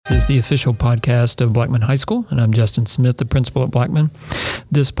This is the official podcast of Blackman High School, and I'm Justin Smith, the principal at Blackman.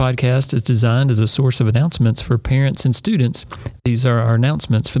 This podcast is designed as a source of announcements for parents and students. These are our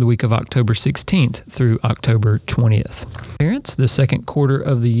announcements for the week of October 16th through October 20th. Parents, the second quarter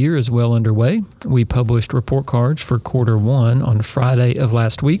of the year is well underway. We published report cards for quarter one on Friday of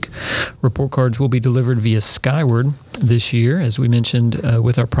last week. Report cards will be delivered via Skyward this year. As we mentioned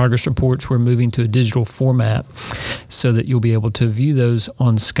with our progress reports, we're moving to a digital format so that you'll be able to view those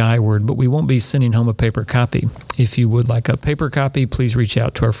on Skyward, but we won't be sending home a paper copy. If you would like a paper copy, please reach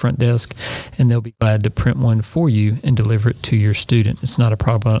out to our front desk and they'll be glad to print one for you and deliver it to your student. It's not a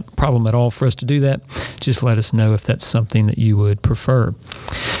problem at all for us to do that. Just let us know if that's something that you would prefer.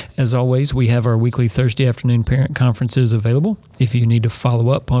 As always, we have our weekly Thursday afternoon parent conferences available if you need to follow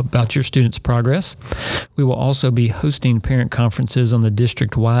up about your student's progress. We will also be hosting parent conferences on the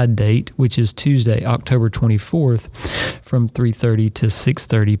district-wide date, which is Tuesday, October 24th from 3:30 to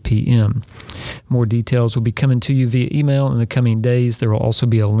 6:30 p.m. More details will be coming to you via email in the coming days. There will also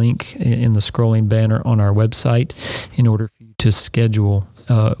be a link in the scrolling banner on our website in order for you to schedule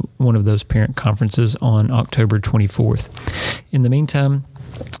one of those parent conferences on October 24th. In the meantime,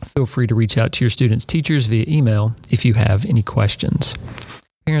 feel free to reach out to your students' teachers via email if you have any questions.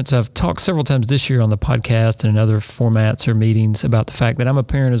 Parents, I've talked several times this year on the podcast and in other formats or meetings about the fact that I'm a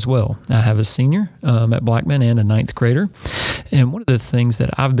parent as well. I have a senior at Blackman and a ninth grader. And one of the things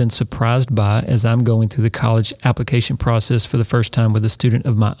that I've been surprised by as I'm going through the college application process for the first time with a student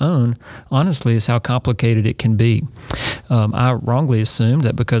of my own, honestly, is how complicated it can be. I wrongly assumed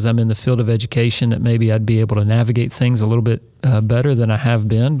that because I'm in the field of education that maybe I'd be able to navigate things a little bit better than I have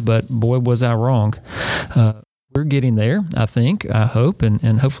been, but boy, was I wrong. We're getting there, I think, I hope, and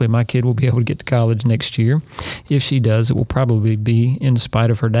hopefully my kid will be able to get to college next year. If she does, it will probably be in spite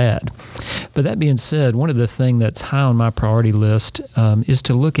of her dad. But that being said, one of the things that's high on my priority list is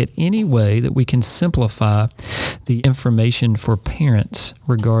to look at any way that we can simplify the information for parents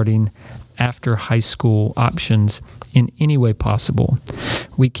regarding after high school options in any way possible.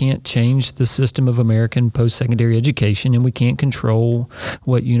 We can't change the system of American post-secondary education, and we can't control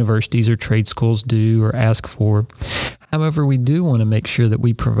what universities or trade schools do or ask for. However, we do want to make sure that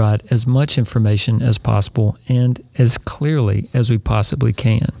we provide as much information as possible and as clearly as we possibly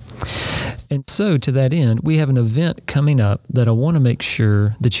can. And so, to that end, we have an event coming up that I want to make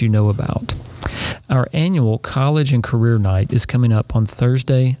sure that you know about. Our annual College and Career Night is coming up on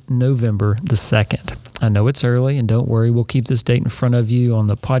Thursday, November the 2nd. I know it's early, and don't worry, we'll keep this date in front of you on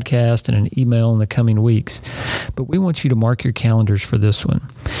the podcast and an email in the coming weeks. But we want you to mark your calendars for this one.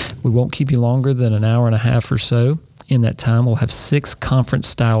 We won't keep you longer than an hour and a half or so. In that time, we'll have 6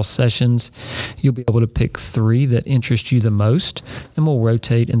 conference-style sessions. You'll be able to pick 3 that interest you the most, and we'll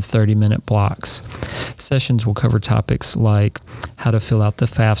rotate in 30-minute blocks. Sessions will cover topics like how to fill out the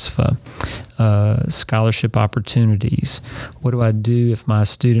FAFSA, scholarship opportunities, what do I do if my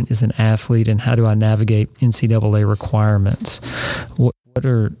student is an athlete, and how do I navigate NCAA requirements, what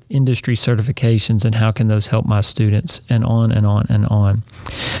are industry certifications and how can those help my students, and on and on and on.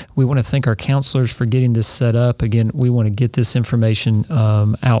 We want to thank our counselors for getting this set up. Again, we want to get this information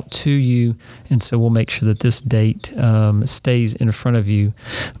out to you, and so we'll make sure that this date stays in front of you.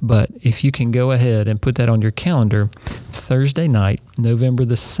 But if you can go ahead and put that on your calendar, Thursday night, November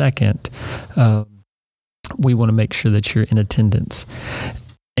the 2nd, we want to make sure that you're in attendance.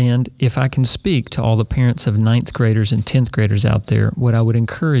 And if I can speak to all the parents of 9th graders and 10th graders out there, what I would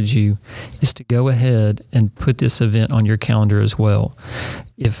encourage you is to go ahead and put this event on your calendar as well.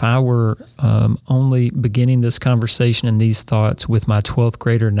 If I were only beginning this conversation and these thoughts with my 12th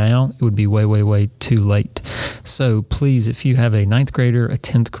grader now, it would be way, way, way too late. So please, if you have a 9th grader, a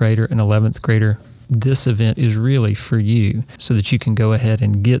 10th grader, an 11th grader, this event is really for you so that you can go ahead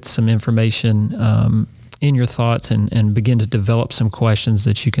and get some information in your thoughts and begin to develop some questions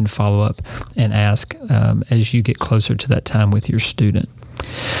that you can follow up and ask as you get closer to that time with your student.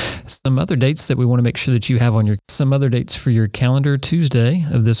 Some other dates that we want to make sure that you have on some other dates for your calendar. Tuesday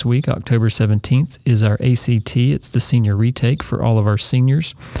of this week, October 17th, is our ACT. It's the senior retake for all of our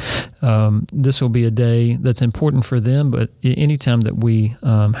seniors. This will be a day that's important for them, but anytime that we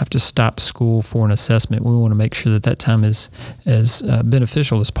have to stop school for an assessment, we want to make sure that that time is as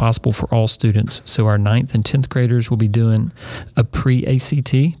beneficial as possible for all students. So our 9th and 10th graders will be doing a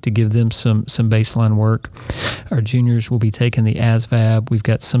pre-ACT to give them some baseline work. Our juniors will be taking the ASVAB. We've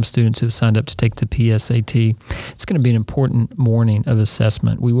got some students who have signed up to take the PSAT. It's going to be an important morning of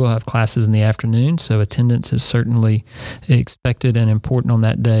assessment. We will have classes in the afternoon, so attendance is certainly expected and important on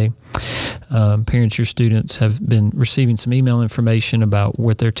that day. Parents, your students have been receiving some email information about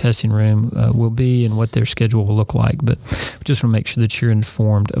what their testing room will be and what their schedule will look like. But we just want to make sure that you're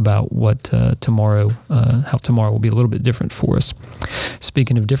informed about what how tomorrow will be a little bit different for us.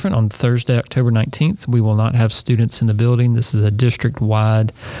 Speaking of different, on Thursday, October 19th, we will not have students in the building. This is a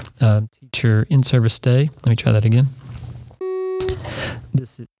district-wide teacher in-service day. Let me try that again.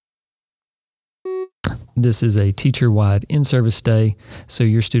 This is a teacher-wide in-service day, so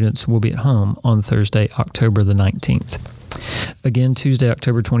your students will be at home on Thursday, October the 19th. Again, Tuesday,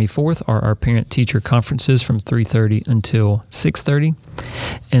 October 24th are our parent-teacher conferences from 3:30 until 6:30.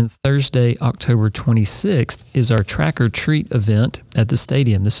 And Thursday, October 26th is our Track or Treat event at the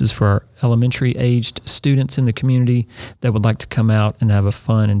stadium. This is for our elementary-aged students in the community that would like to come out and have a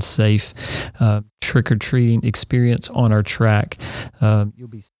fun and safe trick-or-treating experience on our track.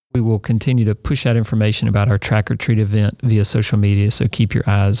 We will continue to push out information about our Track or Treat event via social media, so keep your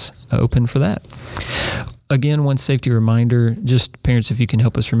eyes open for that. Again, one safety reminder, just parents, if you can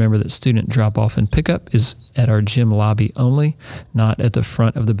help us remember that student drop-off and pickup is at our gym lobby only, not at the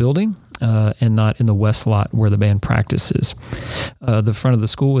front of the building, and not in the west lot where the band practices. The front of the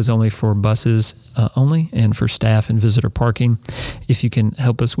school is only for buses only and for staff and visitor parking. If you can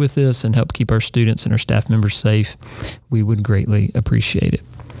help us with this and help keep our students and our staff members safe, we would greatly appreciate it.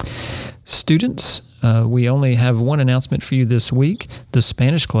 Students, we only have one announcement for you this week. The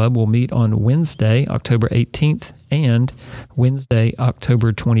Spanish Club will meet on Wednesday, October 18th and Wednesday,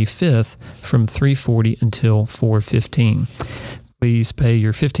 October 25th from 3:40 until 4:15. Please pay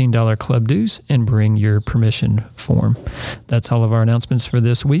your $15 club dues and bring your permission form. That's all of our announcements for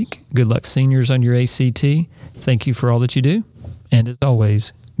this week. Good luck, seniors, on your ACT. Thank you for all that you do. And as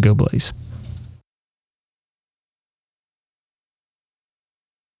always, go Blaze.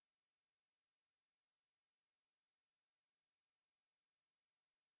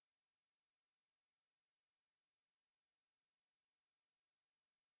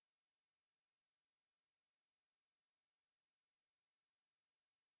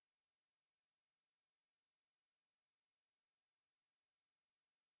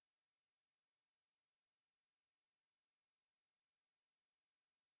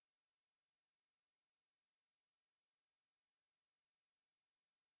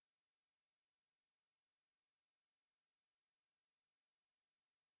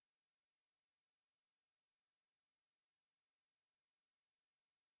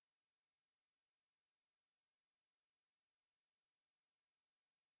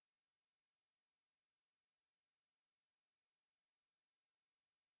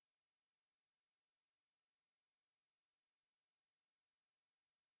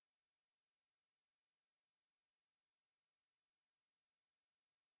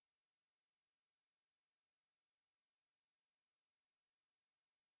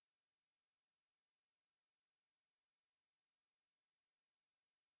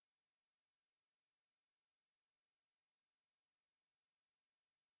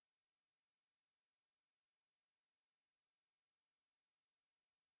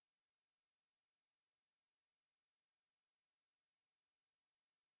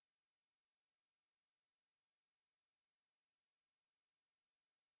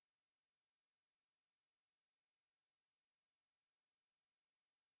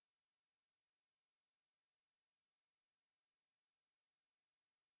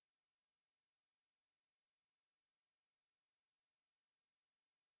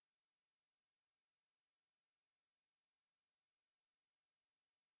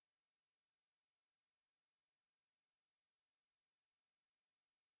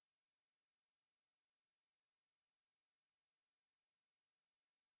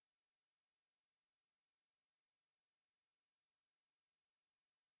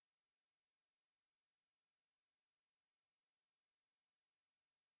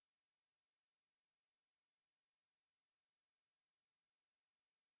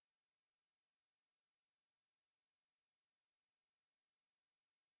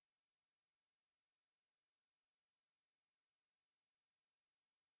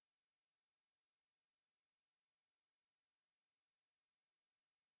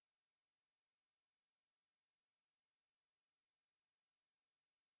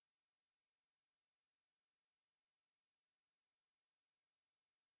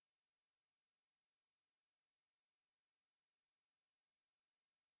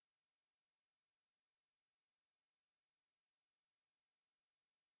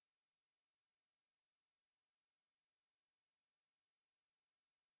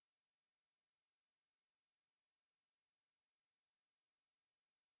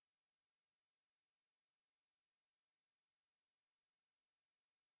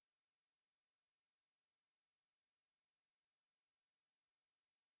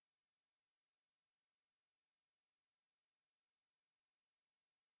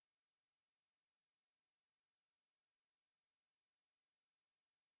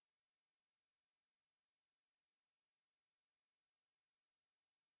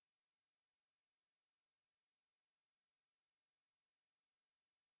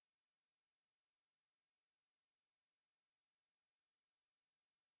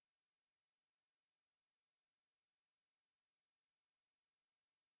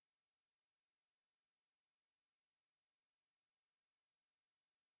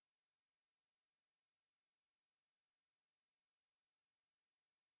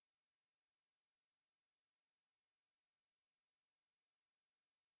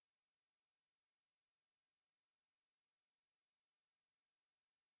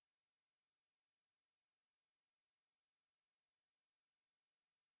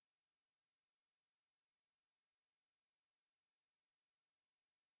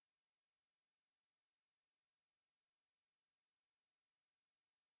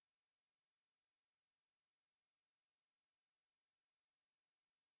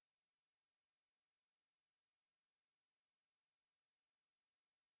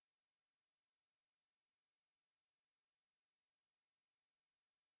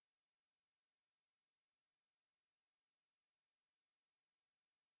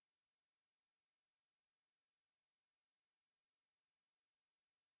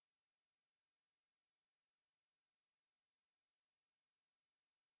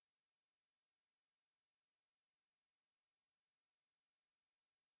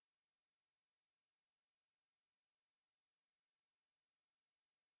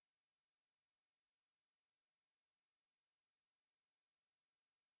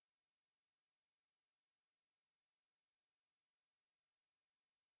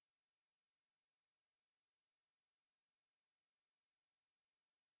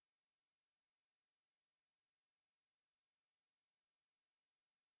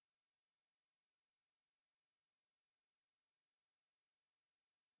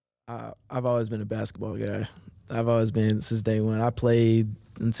 I've always been a basketball guy. I've always been since day one. I played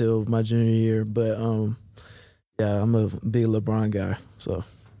until my junior year, but yeah, I'm a big LeBron guy. So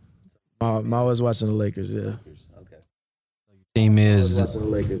I'm always watching the Lakers. Yeah. Okay. Team is Watching the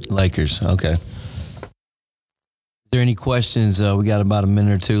Lakers. Lakers. Okay. Is there any questions? We got about a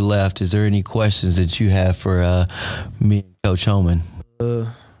minute or two left. Is there any questions that you have for me and Coach Holman?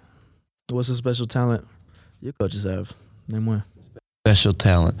 What's a special talent your coaches have? Name one. Special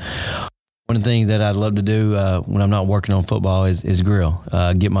talent. One of the things that I'd love to do when I'm not working on football is grill.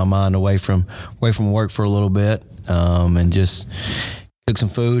 Get my mind away from work for a little bit and just cook some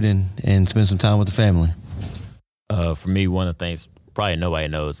food and spend some time with the family. For me, one of the things probably nobody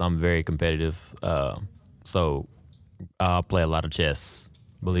knows, I'm very competitive. So I'll play a lot of chess.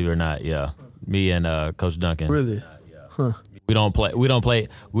 Believe it or not, yeah. Me and Coach Duncan. Really? Huh. We don't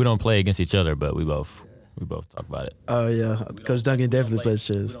play against each other, but we both talk about it. Oh yeah, Coach Duncan definitely plays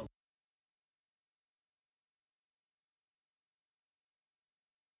chess.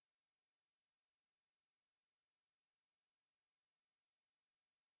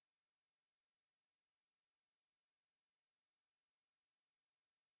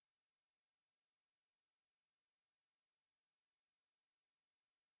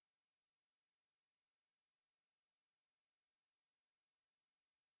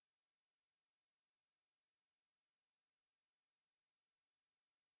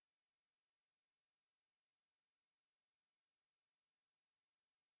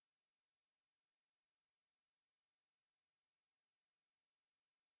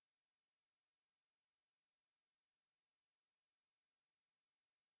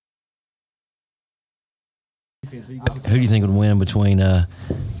 Who do you think would win between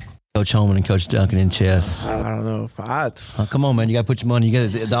Coach Holman and Coach Duncan in chess? I don't know. Come on, man. You got to put your money. You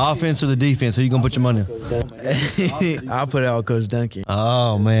got the offense or the defense. Who you going to put your money on? I'll put it on Coach Duncan.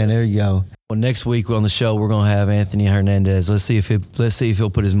 Oh, man. There you go. Well, next week on the show, we're going to have Anthony Hernandez. Let's see if he'll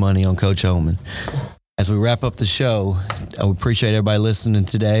put his money on Coach Holman. As we wrap up the show, I appreciate everybody listening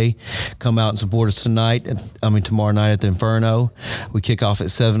today. Come out and support us tomorrow night at the Inferno. We kick off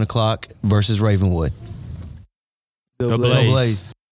at 7 o'clock versus Ravenwood. Go Blaze. Blaze.